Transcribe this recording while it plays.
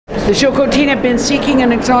The Tsilhqot'in have been seeking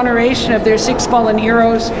an exoneration of their 6 fallen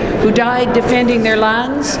heroes who died defending their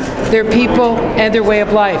lands, their people, and their way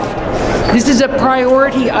of life. This is a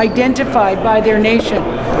priority identified by their nation,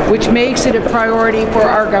 which makes it a priority for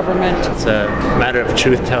our government. It's a matter of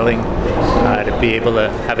truth-telling, to be able to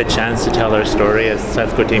have a chance to tell our story as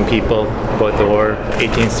Tsilhqot'in people about the war,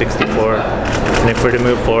 1864. And if we're to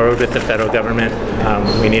move forward with the federal government,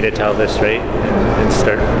 we need to tell this right and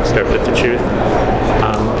start with the truth.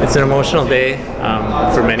 It's an emotional day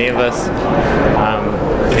for many of us.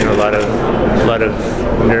 A lot of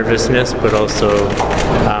nervousness, but also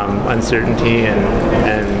uncertainty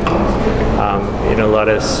and a lot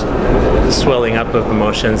of swelling up of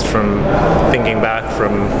emotions from thinking back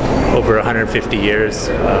from over 150 years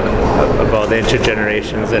of all the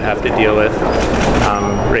intergenerations that have to deal with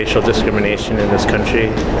racial discrimination in this country.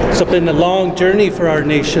 It's been a long journey for our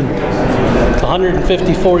nation.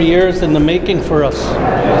 154 years in the making for us.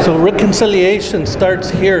 So reconciliation starts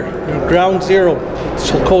here, ground zero,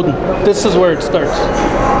 Tsilhqot'in. This is where it starts.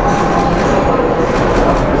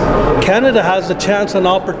 Canada has a chance and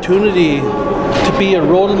opportunity to be a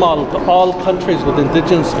role model to all countries with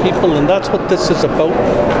Indigenous people, and that's what this is about.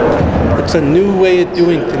 It's a new way of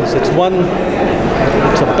doing things. It's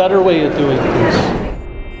a better way of doing things.